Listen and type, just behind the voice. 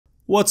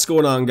What's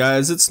going on,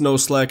 guys? It's No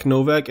Slack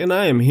Novak, and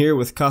I am here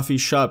with Coffee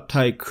Shop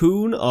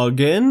Tycoon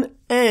again,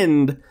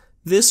 and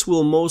this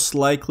will most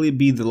likely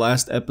be the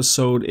last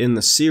episode in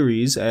the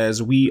series,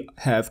 as we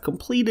have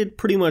completed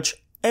pretty much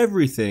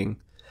everything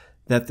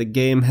that the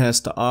game has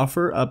to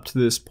offer up to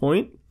this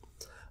point.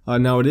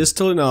 Now, it is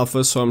still an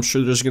alpha, so I'm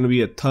sure there's going to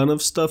be a ton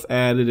of stuff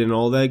added and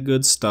all that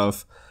good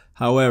stuff.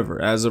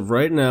 However, as of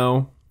right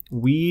now,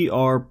 we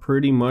are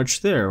pretty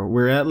much there.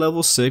 We're at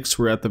level 6.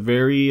 We're at the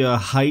very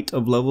height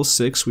of level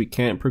 6. We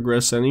can't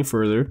progress any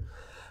further.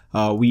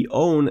 We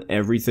own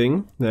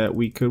everything that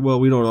we could, well,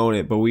 we don't own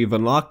it, but we've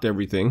unlocked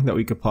everything that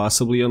we could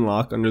possibly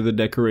unlock under the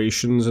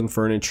decorations and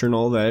furniture and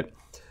all that.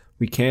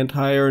 We can't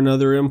hire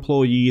another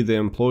employee. The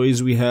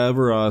employees we have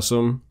are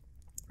awesome.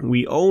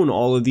 We own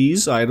all of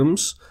these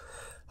items.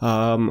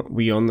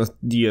 We own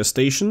the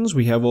stations,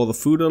 we have all the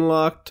food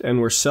unlocked, and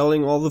we're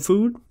selling all the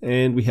food,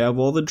 and we have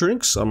all the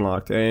drinks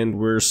unlocked, and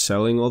we're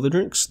selling all the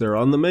drinks. They're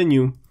on the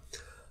menu.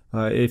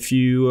 If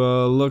you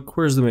look,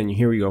 where's the menu?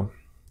 Here we go.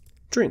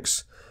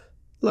 Drinks.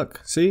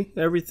 Look, see?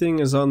 Everything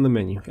is on the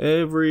menu.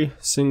 Every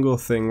single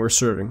thing we're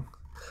serving.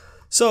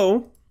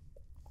 So,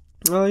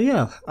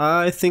 yeah,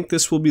 I think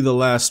this will be the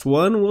last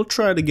one. We'll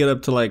try to get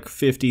up to like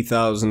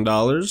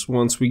 $50,000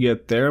 once we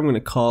get there. I'm going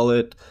to call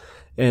it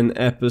an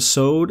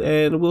episode,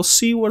 and we'll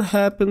see what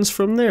happens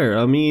from there.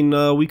 I mean,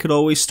 we could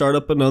always start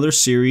up another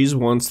series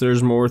once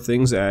there's more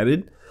things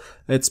added.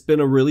 It's been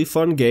a really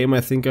fun game.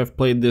 I think I've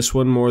played this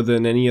one more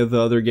than any of the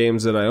other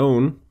games that I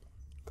own.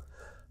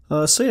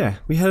 So yeah,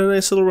 we had a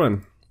nice little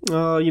run.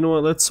 You know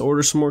what, let's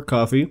order some more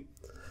coffee,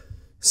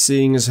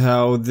 seeing as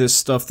how this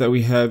stuff that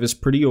we have is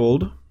pretty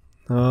old.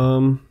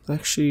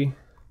 Actually,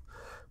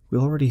 we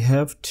already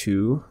have 2.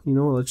 You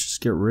know what, let's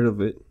just get rid of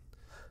it.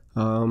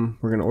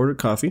 We're gonna order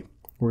coffee.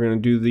 We're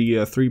going to do the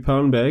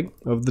 3-pound bag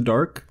of the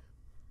dark.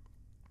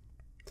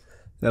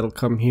 That'll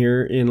come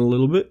here in a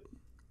little bit.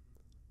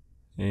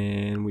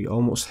 And we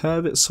almost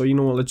have it. So you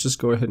know what, let's just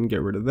go ahead and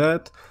get rid of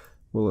that.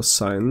 We'll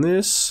assign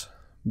this.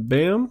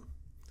 Bam.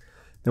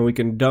 Then we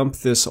can dump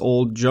this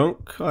old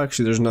junk.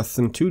 Actually, there's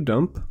nothing to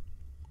dump.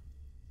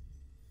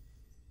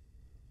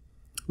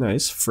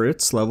 Nice.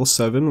 Fritz, level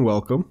 7.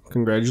 Welcome.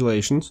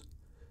 Congratulations.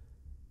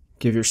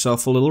 Give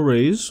yourself a little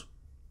raise.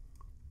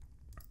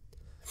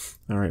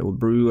 Alright, we'll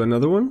brew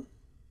another one.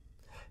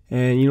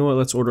 And you know what,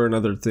 let's order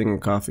another thing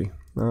of coffee.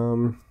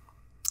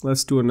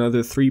 Let's do another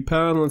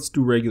 3-pound. Let's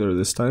do regular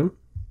this time.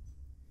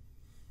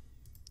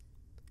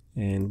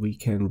 And we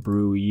can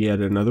brew yet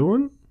another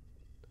one.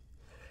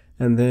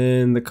 And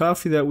then the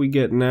coffee that we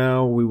get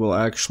now, we will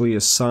actually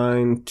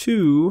assign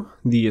to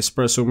the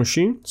espresso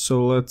machine.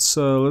 So let's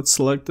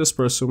select the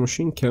espresso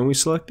machine. Can we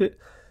select it?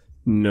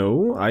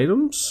 No.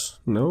 Items?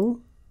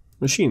 No.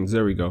 Machines.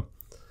 There we go.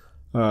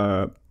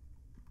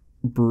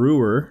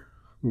 Brewer,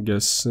 I'm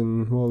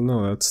guessing. Well,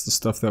 no, that's the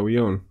stuff that we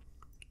own.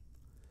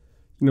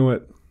 You know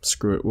what?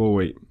 Screw it. We'll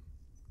wait.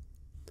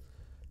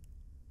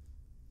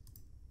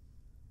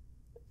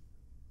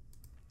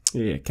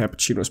 Yeah,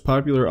 cappuccino's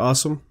popular.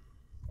 Awesome.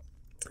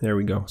 There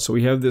we go. So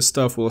we have this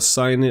stuff. We'll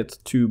assign it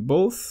to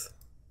both.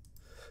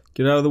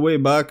 Get out of the way,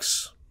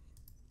 box.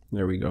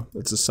 There we go.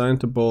 It's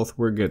assigned to both.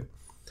 We're good.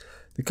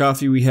 The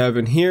coffee we have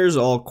in here is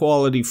all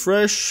quality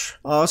fresh.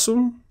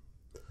 Awesome.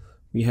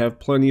 We have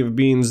plenty of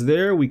beans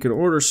there. We can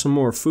order some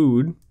more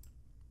food.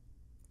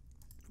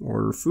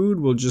 Order food.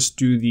 We'll just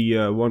do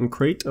the 1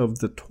 crate of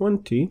the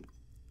 20.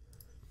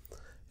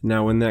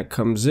 Now when that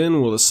comes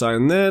in, we'll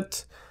assign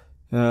that.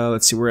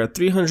 Let's see, we're at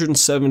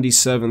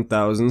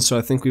 377,000, so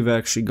I think we've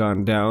actually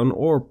gone down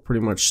or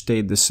pretty much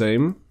stayed the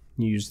same.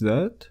 Use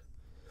that.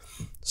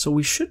 So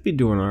we should be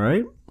doing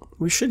alright.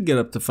 We should get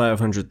up to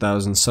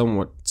 500,000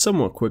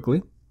 somewhat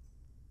quickly.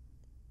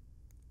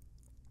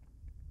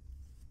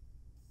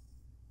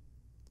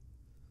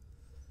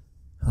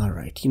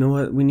 Alright, you know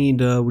what, we need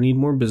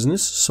more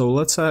business, so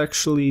let's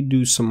actually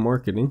do some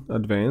marketing.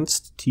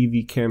 Advanced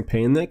TV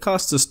campaign. That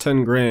cost us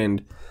 10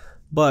 grand,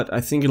 but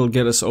I think it'll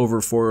get us over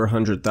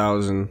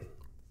 400,000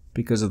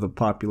 because of the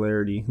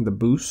popularity, the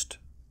boost.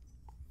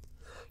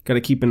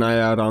 Gotta keep an eye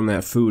out on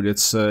that food.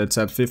 It's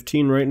at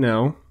 15 right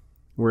now.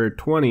 We're at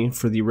 20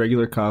 for the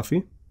regular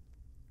coffee.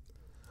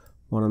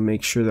 Want to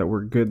make sure that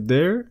we're good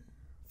there.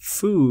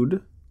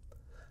 Food.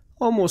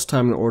 Almost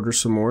time to order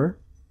some more.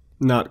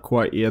 Not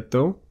quite yet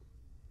though.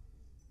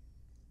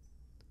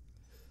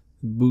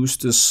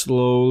 Boost is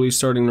slowly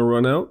starting to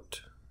run out.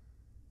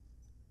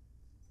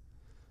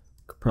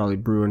 Could probably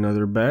brew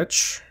another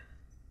batch.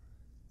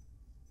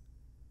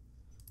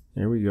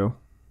 There we go.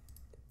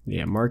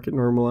 Yeah, market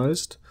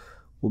normalized.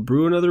 We'll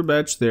brew another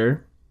batch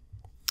there.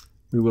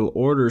 We will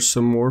order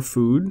some more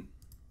food.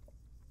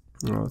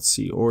 Let's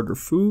see, order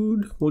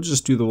food. We'll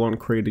just do the 1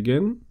 crate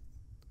again.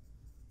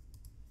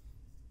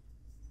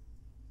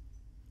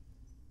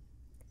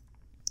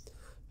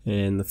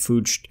 And the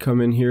food should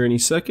come in here any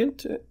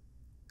second.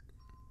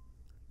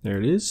 There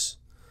it is.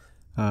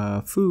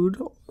 Food,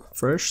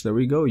 fresh, there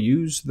we go.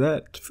 Use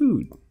that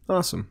food.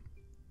 Awesome.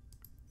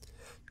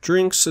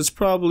 Drinks, it's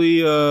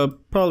probably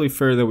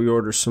fair that we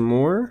order some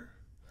more.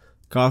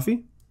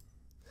 Coffee.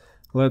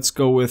 Let's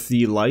go with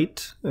the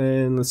light,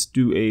 and let's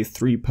do a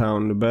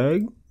 3-pound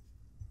bag.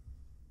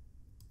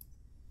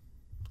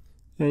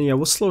 And yeah,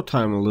 we'll slow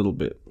time a little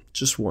bit,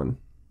 just one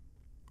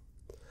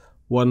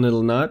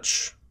little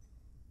notch.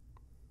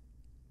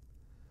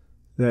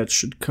 That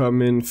should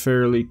come in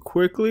fairly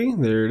quickly.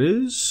 There it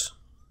is.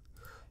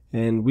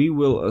 And we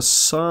will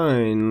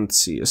assign, let's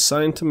see,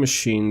 assign to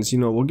machines. You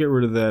know, we'll get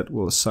rid of that.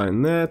 We'll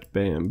assign that.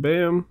 Bam,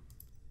 bam.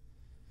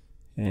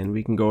 And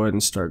we can go ahead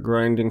and start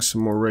grinding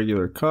some more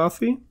regular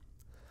coffee.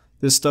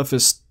 This stuff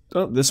is,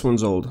 oh, this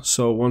one's old.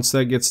 So once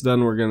that gets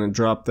done, we're going to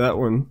drop that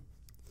one.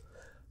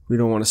 We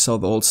don't want to sell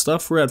the old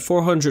stuff. We're at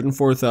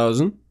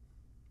 404,000.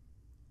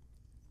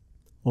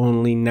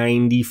 Only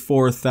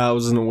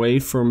 94,000 away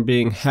from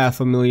being half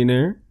a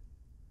millionaire.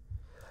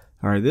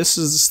 Alright, this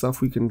is the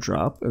stuff we can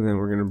drop, and then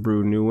we're going to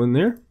brew a new one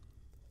there.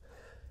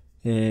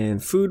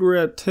 And food, we're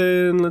at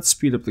 10. Let's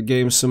speed up the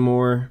game some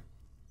more.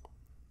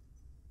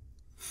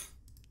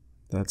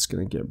 That's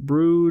going to get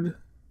brewed.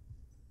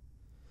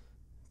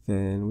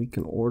 Then we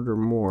can order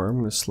more. I'm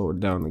going to slow it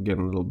down again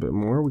a little bit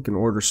more. We can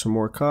order some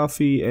more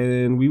coffee,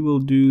 and we will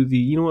do the,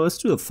 you know what, let's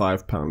do the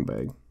 5-pound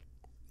bag.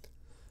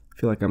 I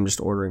feel like I'm just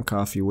ordering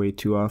coffee way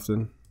too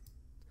often.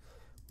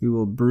 We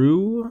will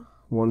brew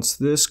once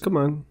this, come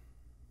on.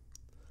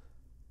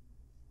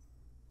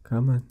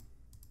 Come on.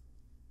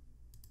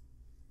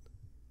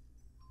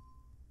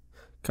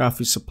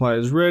 Coffee supply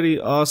is ready.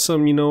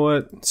 Awesome. You know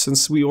what?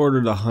 Since we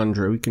ordered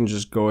 100, we can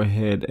just go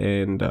ahead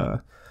and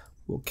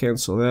we'll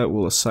cancel that.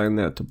 We'll assign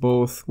that to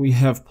both. We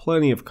have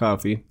plenty of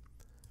coffee.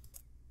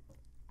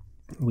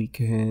 We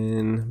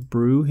can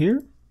brew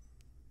here.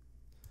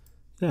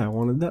 Yeah, I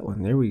wanted that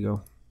one. There we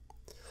go.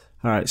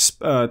 Alright,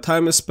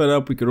 time is sped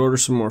up. We could order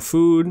some more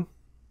food.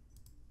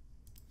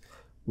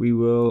 We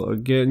will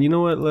again, you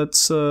know what,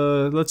 let's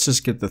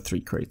just get the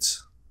 3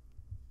 crates.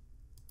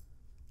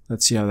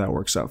 Let's see how that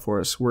works out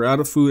for us. We're out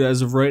of food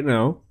as of right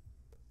now.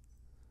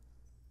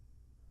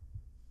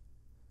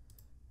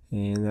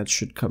 And that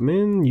should come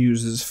in,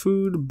 uses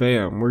food,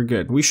 bam, we're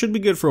good. We should be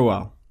good for a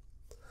while.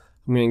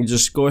 I'm going to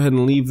just go ahead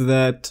and leave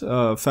that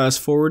fast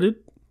forwarded,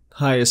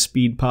 highest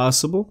speed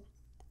possible.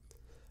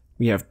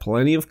 We have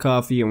plenty of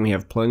coffee and we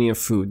have plenty of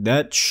food.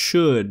 That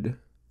should,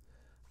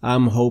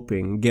 I'm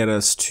hoping, get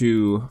us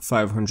to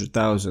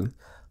 500,000.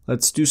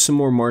 Let's do some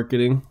more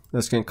marketing.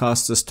 That's going to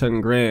cost us 10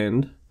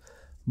 grand,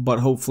 but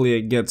hopefully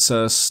it gets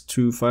us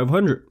to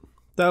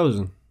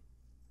 500,000.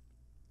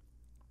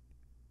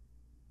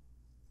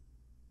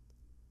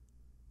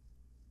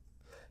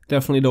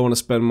 Definitely don't want to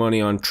spend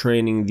money on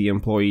training the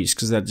employees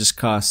because that just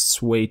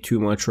costs way too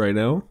much right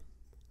now.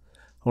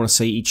 I want to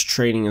say each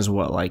training is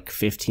what, like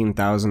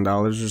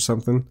 $15,000 or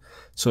something.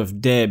 So if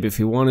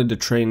we wanted to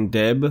train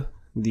Deb,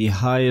 the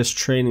highest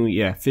training,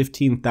 yeah,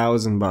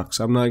 15,000 bucks.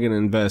 I'm not going to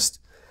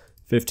invest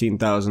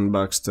 15,000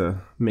 bucks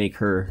to make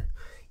her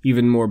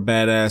even more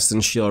badass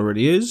than she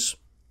already is.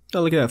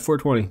 Oh, look at that,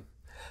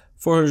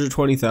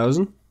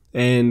 420,000.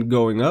 And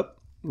going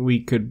up, we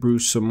could brew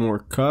some more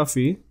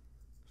coffee.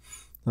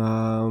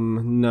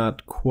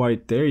 Not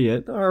quite there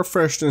yet. Our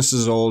freshness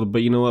is old,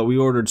 but you know what? We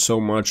ordered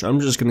so much. I'm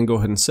just going to go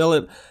ahead and sell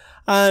it.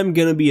 I'm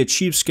going to be a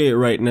cheapskate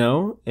right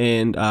now,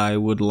 and I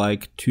would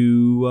like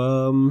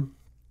to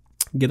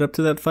get up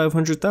to that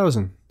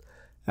 500,000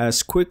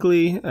 as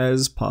quickly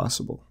as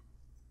possible.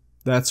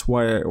 That's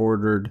why I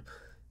ordered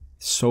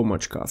so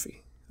much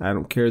coffee. I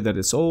don't care that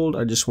it's old.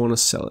 I just want to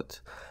sell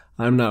it.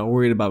 I'm not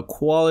worried about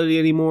quality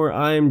anymore.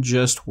 I'm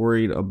just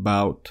worried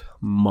about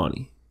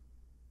money.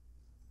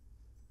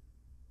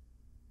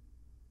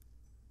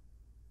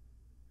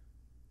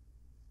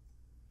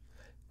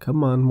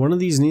 Come on, one of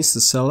these needs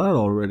to sell out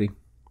already.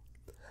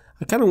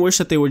 I kind of wish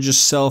that they would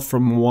just sell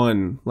from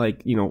one,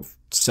 like, you know,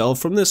 sell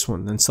from this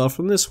one, then sell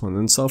from this one,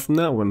 then sell from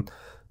that one.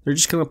 They're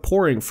just kind of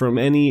pouring from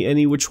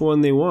any which one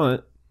they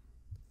want.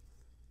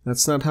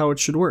 That's not how it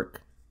should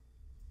work.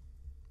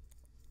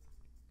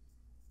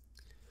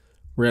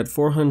 We're at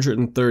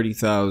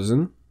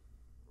 430,000.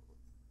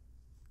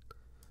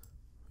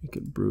 We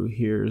could brew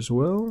here as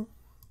well.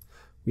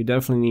 We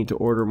definitely need to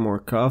order more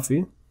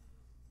coffee.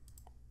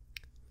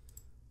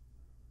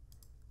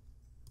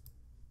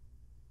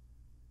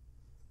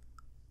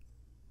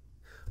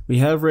 We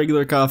have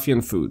regular coffee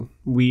and food.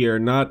 We are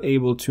not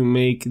able to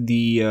make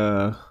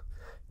the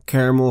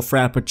caramel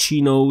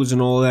frappuccinos and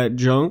all that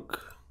junk.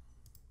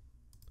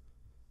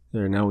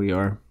 There, now we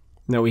are.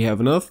 Now we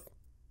have enough.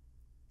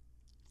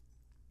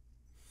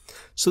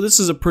 So this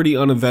is a pretty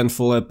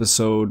uneventful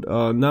episode.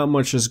 Not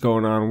much is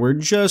going on. We're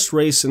just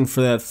racing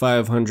for that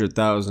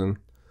 500,000,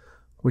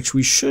 which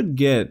we should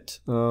get.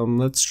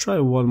 Let's try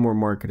one more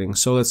marketing.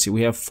 So let's see.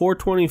 We have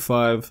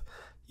 425.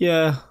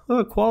 Yeah,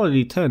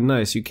 quality 10,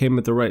 nice. You came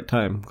at the right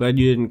time. Glad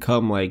you didn't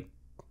come like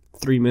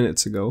 3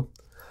 minutes ago.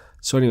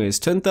 So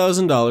anyways,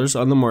 $10,000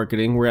 on the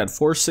marketing. We're at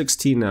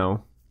 416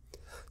 now.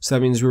 So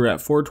that means we were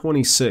at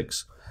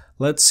 426.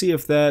 Let's see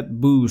if that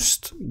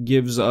boost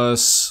gives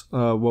us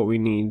what we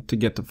need to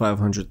get to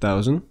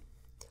 500,000.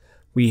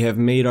 We have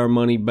made our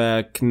money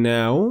back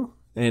now,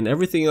 and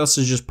everything else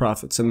is just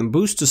profits. And the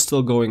boost is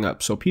still going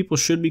up, so people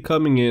should be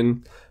coming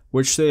in.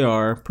 which they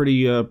are,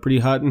 pretty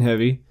hot and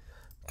heavy.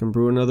 Can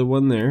brew another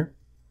one there.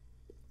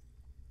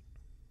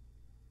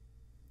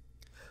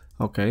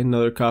 Okay,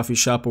 another coffee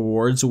shop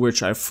awards,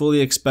 which I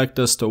fully expect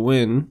us to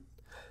win.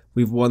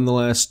 We've won the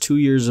last 2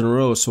 years in a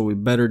row, so we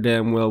better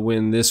damn well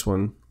win this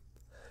one.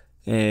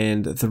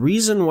 And the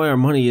reason why our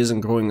money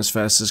isn't growing as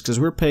fast is because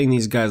we're paying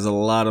these guys a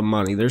lot of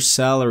money. Their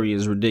salary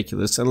is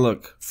ridiculous. And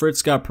look,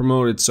 Fritz got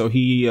promoted, so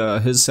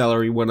his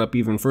salary went up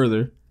even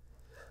further.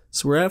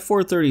 So we're at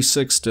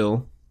 436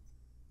 still.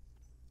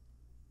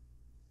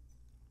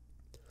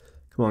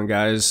 Come on,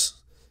 guys.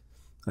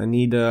 I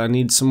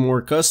need some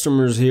more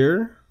customers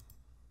here.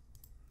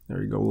 There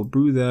we go. We'll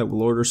brew that.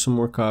 We'll order some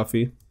more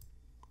coffee.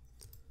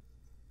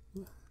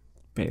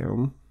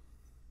 Bam.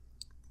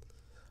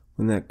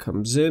 When that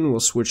comes in, we'll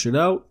switch it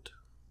out.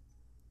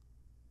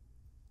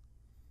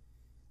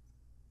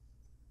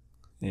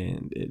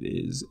 And it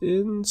is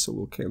in, so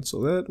we'll cancel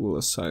that. We'll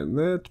assign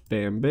that.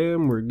 Bam,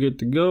 bam. We're good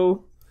to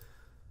go.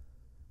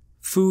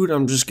 Food,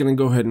 I'm just going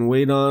to go ahead and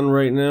wait on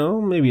right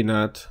now. Maybe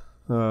not.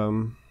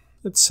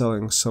 It's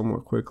selling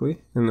somewhat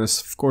quickly. And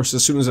this, of course,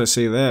 as soon as I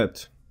say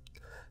that,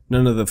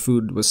 none of the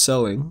food was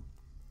selling.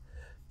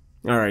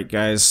 Alright,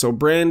 guys. So,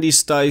 Brandy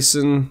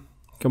Styson,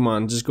 come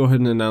on, just go ahead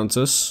and announce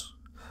us.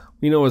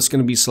 We know it's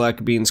going to be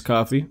Slack Beans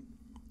Coffee.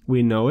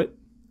 We know it.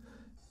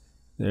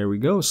 There we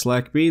go.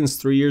 Slack Beans,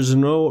 3 years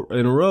in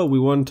a row. We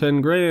won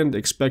 10 grand.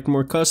 Expect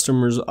more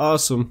customers.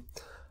 Awesome.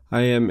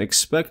 I am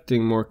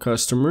expecting more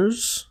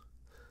customers.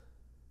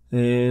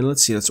 And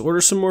let's see. Let's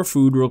order some more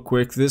food real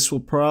quick. This will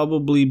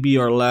probably be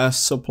our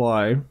last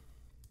supply.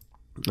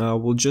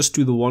 We'll just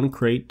do the 1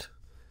 crate.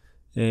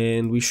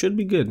 And we should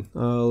be good.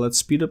 Let's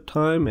speed up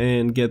time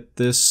and get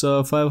this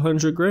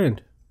 500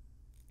 grand.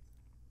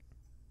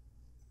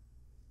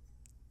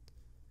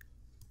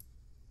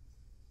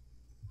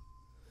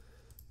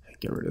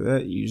 Get rid of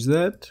that, use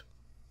that.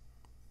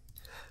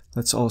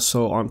 Let's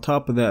also, on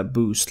top of that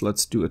boost,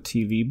 let's do a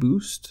TV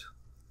boost.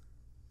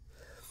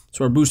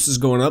 So our boost is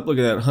going up, look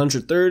at that,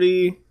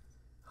 130,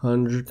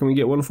 100, can we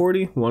get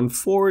 140?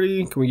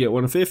 140, can we get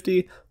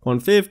 150?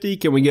 150,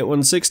 can we get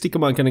 160?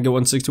 Come on, can I get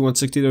 160,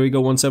 160, there we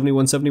go, 170,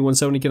 170,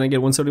 170, can I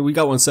get 170? We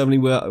got 170,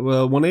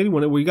 180,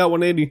 we got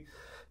 180.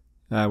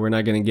 We're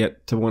not going to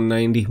get to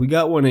 190, we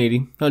got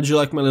 180. How'd you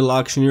like my little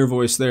auctioneer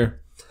voice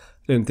there?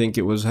 Didn't think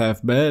it was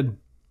half bad.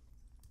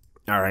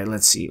 Alright,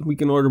 let's see. We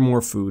can order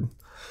more food.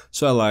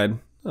 So I lied.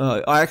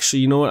 Actually,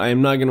 you know what? I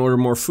am not going to order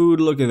more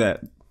food. Look at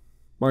that.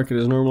 Market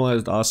is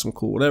normalized. Awesome,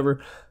 cool,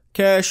 whatever.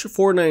 Cash,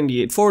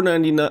 $4.98.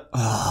 $4.99.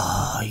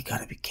 Oh, you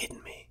gotta be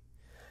kidding me.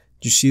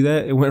 Did you see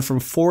that? It went from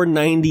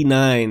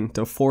 $4.99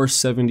 to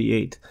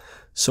 $4.78.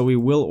 So we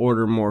will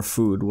order more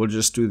food. We'll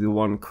just do the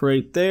 1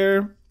 crate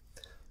there.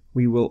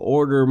 We will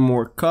order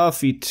more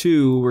coffee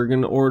too. We're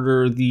going to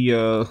order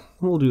the,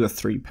 we'll do a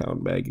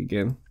 3-pound bag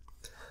again.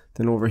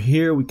 Then over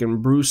here, we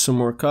can brew some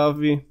more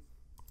coffee.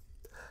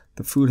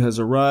 The food has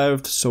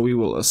arrived, so we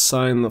will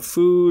assign the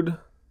food.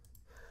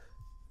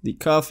 The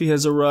coffee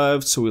has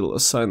arrived, so we will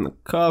assign the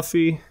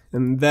coffee.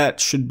 And that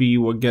should be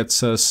what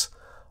gets us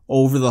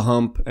over the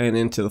hump and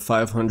into the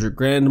 500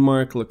 grand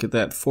mark. Look at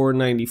that,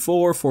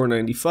 494,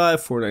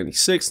 495,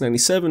 496,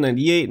 97,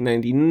 98,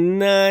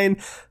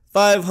 99,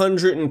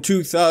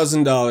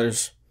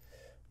 $502,000.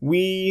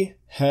 We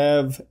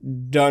have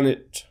done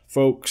it,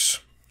 folks.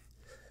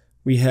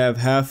 We have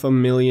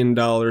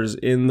 $500,000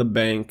 in the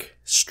bank,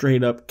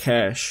 straight up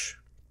cash.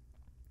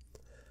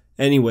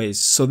 Anyways,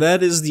 so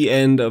that is the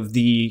end of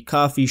the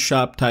Coffee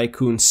Shop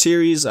Tycoon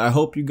series. I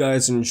hope you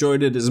guys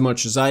enjoyed it as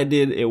much as I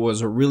did. It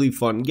was a really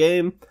fun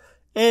game,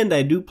 and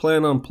I do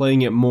plan on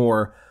playing it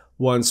more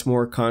once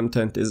more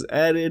content is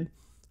added.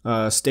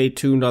 Stay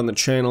tuned on the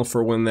channel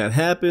for when that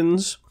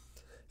happens.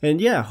 And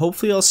yeah,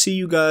 hopefully I'll see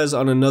you guys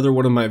on another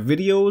one of my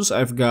videos.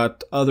 I've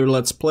got other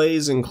Let's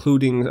Plays,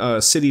 including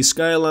City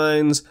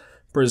Skylines,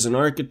 Prison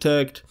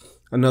Architect,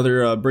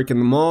 another Brick in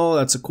the Mall.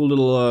 That's a cool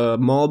little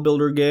mall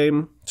builder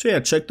game. So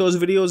yeah, check those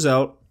videos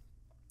out.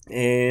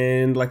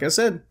 And like I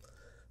said,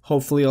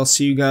 hopefully I'll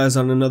see you guys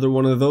on another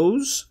one of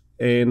those.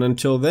 And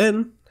until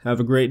then, have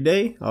a great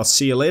day. I'll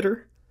see you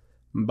later.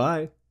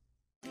 Bye.